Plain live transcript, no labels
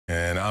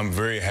I'm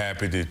very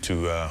happy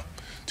to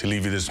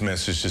leave you this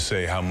message to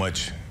say how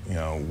much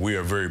we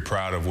are very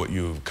proud of what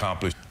you've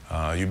accomplished.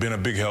 You've been a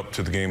big help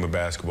to the game of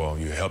basketball.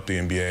 You helped the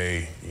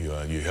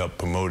NBA. You helped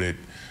promote it.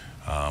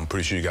 I'm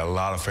pretty sure you got a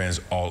lot of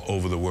fans all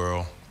over the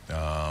world.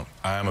 I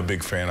am a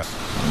big fan.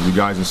 You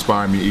guys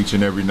inspire me each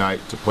and every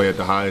night to play at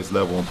the highest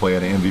level and play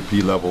at an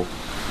MVP level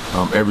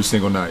every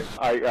single night.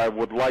 I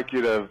would like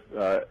you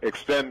to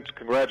extend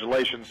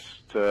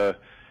congratulations to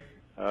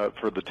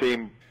for the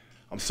team.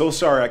 I'm so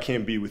sorry I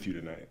can't be with you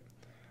tonight.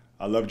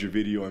 I loved your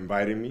video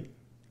inviting me,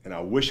 and I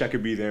wish I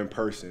could be there in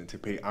person to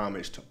pay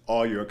homage to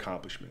all your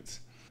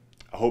accomplishments.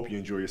 I hope you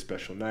enjoy your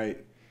special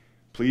night.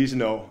 Please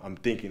know I'm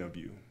thinking of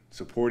you,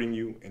 supporting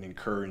you, and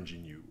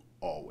encouraging you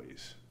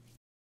always.